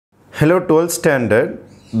Hello 12th standard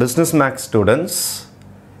business math students.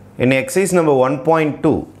 In exercise number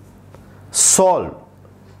 1.2, solve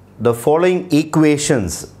the following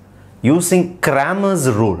equations using Cramers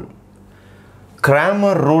rule.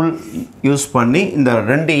 Cramer rule use பண்ணி இந்த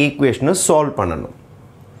ரெண்டு equation solve பண்ணணும்.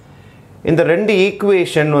 இந்த ரெண்டு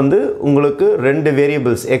equation வந்து உங்களுக்கு ரெண்டு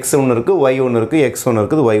variables x1 இருக்கு y1 இருக்கு x1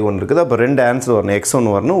 இருக்குது y1 இருக்குது. அப்ப ரெண்டு ஆன்சர் வரணும்,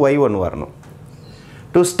 x1 வரணும் y1 வரணும்.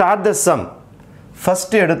 To start the sum,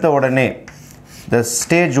 first எடுத்த உடனே the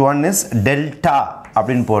stage 1 is delta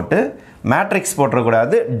அப்படினு போட்டு matrix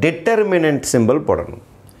போடக்கூடாது, determinant symbol போடணும்.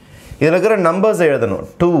 இதுல இருக்கிற நம்பர்ஸ் எழுதணும்.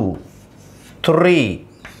 2 3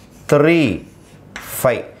 3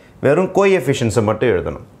 5 வெறும் coefficients மட்டும்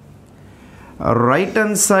எழுதணும். Right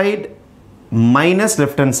hand side minus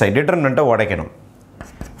left hand side determinant உடைக்கணும்.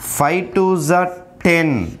 5 2s are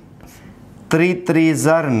 10, 3 3s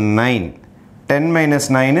are 9, 10 minus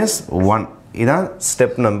 9 is 1. இதான்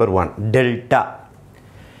step number 1, delta.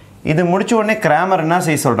 இது முடிச்ச உடனே கிராமர் என்ன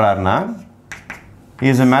செய்ய சொல்றாருன்னா, he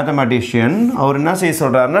is a mathematician, அவர் என்ன செய்ய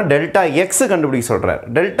சொல்றாருன்னா delta x கண்டுபிடிக்க சொல்றார்.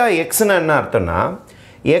 delta x னா என்ன அர்த்தம்னா,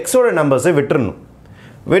 x ஓட நம்பர்ஸை விட்டுறணும்.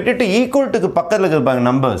 விட்டுட்டு ஈக்குவல் டுக்கு பக்கத்தில் இருப்பாங்க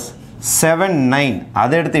நம்பர்ஸ் 7 9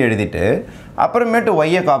 அதை எடுத்து எழுதிட்டு அப்புறமேட்டு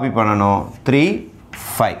y-ஐ காப்பி பண்ணணும். 3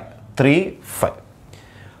 5 3 5.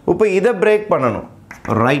 இப்போ இதை பிரேக் பண்ணணும்.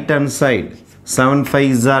 Right hand side 7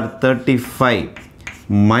 5s are 35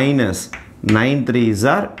 minus 9 3s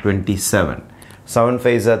are 27. 7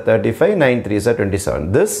 5s are 35, 9 3s are 27.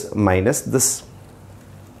 This minus this.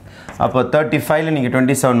 அப்போ 35ல நீங்கள்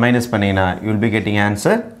 27 மைனஸ் பண்ணீங்கன்னா you will be getting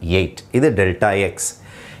answer 8. இது delta x.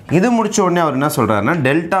 இது முடிச்ச உடனே அவர் என்ன சொல்றாருன்னா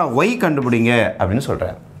delta y கண்டுபிடிங்க அப்படின்னு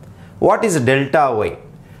சொல்றாரு. What is delta y?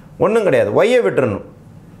 ஒன்றும் கிடையாது, y-ஐ விட்டுறணும்.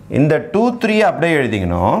 இந்த 2 3 அப்படியே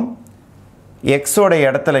எழுதிக்கணும், x ஓட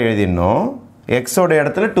இடத்துல எழுதிடணும், x ஓட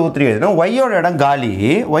இடத்துல 2 3 எழுதணும். y ஓட இடம் காலி,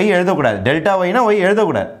 y எழுதக்கூடாது. டெல்டா yனா y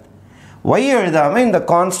எழுதக்கூடாது. y எழுதாமல் இந்த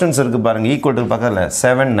கான்ஸ்டன்ஸ் இருக்குது பாருங்கள், ஈக்குவல் டு பக்கத்தில்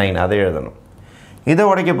 7 9 அதை எழுதணும். இதை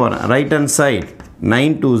உடைக்க போகிறேன். Right hand side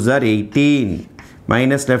 9 2s are 18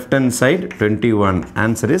 minus left hand side 21.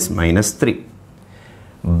 Answer is minus 3.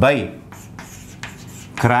 By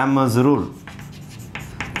Cramers rule.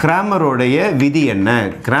 கிராமரோடைய விதி என்ன,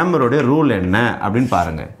 கிராமரோடைய ரூல் என்ன அப்படின்னு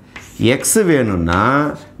பாருங்கள். x வேணும்னா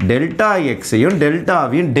டெல்டா எக்ஸையும்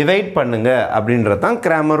டெல்டாவையும் டிவைட் பண்ணுங்க அப்படின்றது தான்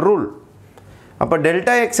கிராமர் ரூல். அப்போ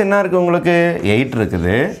டெல்டா எக்ஸ் என்ன இருக்குது உங்களுக்கு 8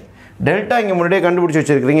 இருக்குது. டெல்டா இங்கே முன்னாடியே கண்டுபிடிச்சி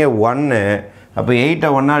வச்சுருக்கிறீங்க 1. அப்போ 8-ஐ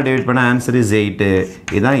 1-ஆல் டிவைட் பண்ண ஆன்சர் இஸ் 8.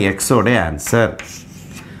 இதுதான் எக்ஸோடைய ஆன்சர்.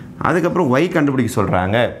 அதுக்கப்புறம் y கண்டுபிடிக்க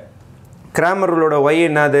சொல்கிறாங்க. கிராமர் ரூலோட y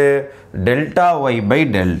என்னது, delta y by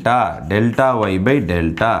delta, delta y by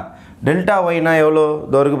delta. Delta yனா எவ்வளோ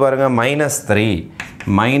தோ இருக்குது பாருங்கள், -3,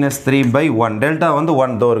 -3 by 1. டெல்டா வந்து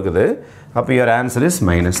 1 தோ இருக்குது. அப்போ your answer is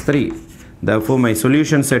 -3. therefore my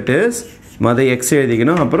solution set is மொதல் x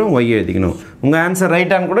எழுதிக்கணும், அப்புறம் y எழுதிக்கணும். உங்கள் ஆன்சர்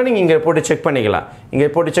ரைட்டான்னு கூட நீங்கள் இங்கே போட்டு செக் பண்ணிக்கலாம். இங்கே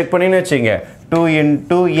போட்டு செக் பண்ணின்னு வச்சுங்க. 2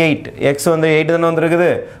 into 8, x வந்து 8 தானே வந்துருக்குது,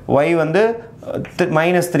 y வந்து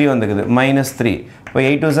 -3 வந்துருக்குது, -3. இப்போ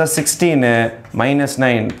 8 2s are 16 minus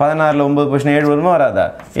 9, 16ல் 9 போச்சுன்னா 7 வருமா வராதா,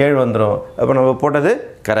 7 வந்துடும். அப்போ நம்ம போட்டது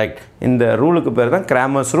கரெக்ட். இந்த ரூலுக்கு பேர் தான்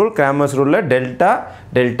Cramer's rule. Cramer's ரூலில் delta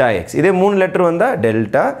delta X, இதே 3 லெட்டர் வந்தால்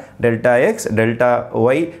delta delta X delta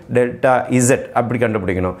Y delta Z அப்படி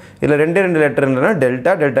கண்டுபிடிக்கணும். இதில் 2 லெட்டர் இருந்ததுன்னா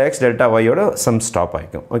டெல்டா டெல்டா எக்ஸ் டெல்டா ஒய்யோட சம் ஸ்டாப்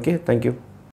ஆகிக்கும். Okay, thank you.